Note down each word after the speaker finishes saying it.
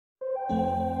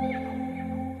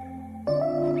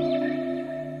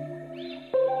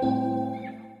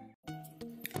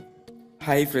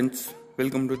Hi friends,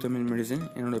 welcome to Tamil Medicine.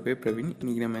 என்னோட பேர் பிரவீன்.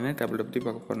 இன்னைக்கு நம்ம என்ன டேப்லெட் பற்றி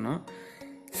பார்க்க போகிறோம்னா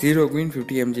seroquin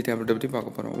 50 mg டேப்லெட் பற்றி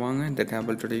பார்க்க போகிறோம். வாங்க இந்த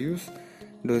டேப்லெட்டோட யூஸ்,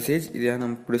 டோசேஜ், இதான்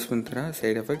நம்ம ப்ரொடியூஸ் பண்ணுற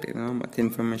சைட் எஃபெக்ட், இதெல்லாம் மற்ற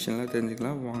இன்ஃபர்மேஷன்லாம்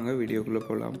தெரிஞ்சுக்கலாம். வாங்க வீடியோக்குள்ளே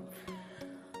போகலாம்.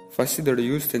 ஃபர்ஸ்ட் இதோட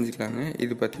யூஸ் தெரிஞ்சுக்கலாங்க.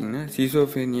 இது பார்த்திங்கன்னா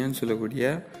சீசோஃபேனியான்னு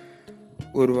சொல்லக்கூடிய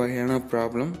ஒரு வகையான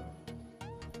ப்ராப்ளம்.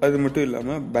 அது மட்டும்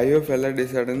இல்லாமல் பயோஃபெல்லா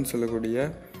டிசார்டர்னு சொல்லக்கூடிய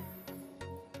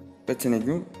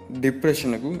பிரச்சனைக்கும்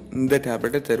டிப்ரெஷனுக்கும் இந்த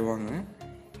டேப்லெட்டை தருவாங்க.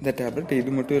 இந்த டேப்லெட் இது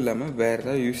மட்டும் இல்லாமல் வேறு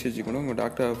ஏதாவது யூசேஜ் கூட உங்கள்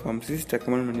டாக்டர் ஃபார்மசிஸ்ட்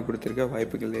ரெக்கமெண்ட் பண்ணி கொடுத்துருக்க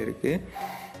வாய்ப்புகள் இருக்குது.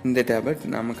 இந்த டேப்லெட்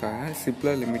நமக்காக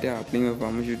சிப்லா லிமிடெட் அப்படிங்கிற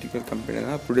ஃபார்மசியூட்டிக்கல் கம்பெனி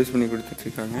தான் ப்ரொடியூஸ் பண்ணி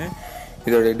கொடுத்துட்ருக்காங்க.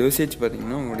 இதோடைய டோசேஜ்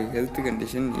பார்த்திங்கன்னா உங்களுடைய ஹெல்த்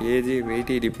கண்டிஷன், ஏஜ்,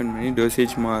 வெயிட்டை டிபெண்ட் பண்ணி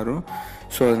டோசேஜ் மாறும்.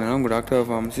 ஸோ அதனால் உங்கள் டாக்டர்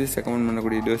ஃபார்மசிஸ்ட் ரெக்கமெண்ட்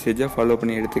பண்ணக்கூடிய டோசேஜை ஃபாலோ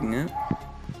பண்ணி எடுத்துக்கங்க.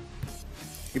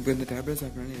 இப்போ இந்த டேப்லெட்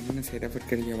சாப்பிட்றதுனால என்னென்ன சைட்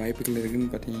எஃபெக்ட் கிடைக்க வாய்ப்புகள்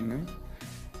இருக்குதுன்னு பார்த்தீங்கன்னா,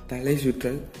 தலை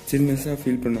சுற்றல், சில்னஸாக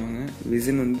ஃபீல் பண்ணுவாங்க,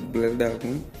 விசன் பிளட்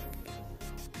ஆகும்,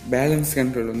 பேலன்ஸ்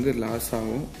கண்ட்ரோல் லாஸ்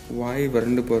ஆகும், வாய்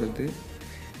வறண்டு போகிறது,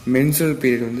 மென்சுரல்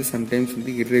பீரியட் சம்டைம்ஸ்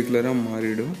இர்ரெகுலராக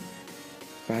மாறிடும்,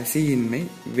 பசியின்மை,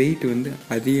 வெயிட்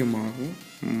அதிகமாகும்,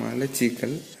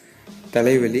 மலச்சிக்கல்,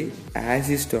 தலைவலி,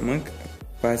 ஆசிட் ஸ்டொமக்,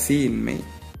 பசியின்மை,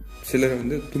 சிலர்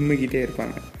தும்மிக்கிட்டே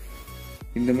இருப்பாங்க.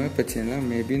 இந்த மாதிரி பிரச்சனைலாம்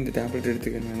மேபி இந்த டேப்லெட்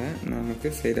எடுத்துக்கிறதுனால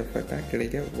நமக்கு சைட் எஃபெக்டாக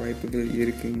கிடைக்க வாய்ப்புகள்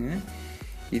இருக்குங்க.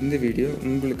 இந்த வீடியோ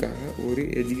உங்களுக்காக ஒரு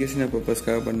எஜுகேஷனல்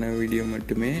பர்பஸ்க்காக பண்ண வீடியோ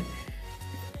மட்டுமே.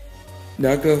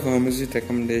 டாக்டர் ஃபார்மசிஸ்ட்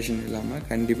ரெக்கமெண்டேஷன் இல்லாமல்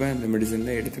கண்டிப்பாக இந்த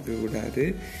மெடிசனில் எடுத்துக்க கூடாது.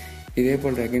 இதே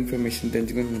போல் இன்ஃபர்மேஷன்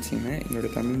தெரிஞ்சுக்கணும்னு நினச்சிங்கன்னா என்னோட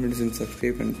தமிழ் மெடிசன்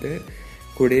சப்ஸ்கிரைப் பண்ணிட்டு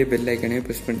கூடயே பெல் ஐக்கனே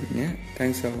ப்ரெஸ் பண்ணிக்கங்க.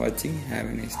 தேங்க்ஸ் ஃபார் வாட்சிங். Have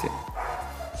a nice day.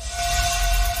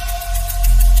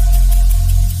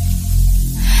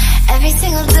 Every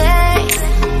single day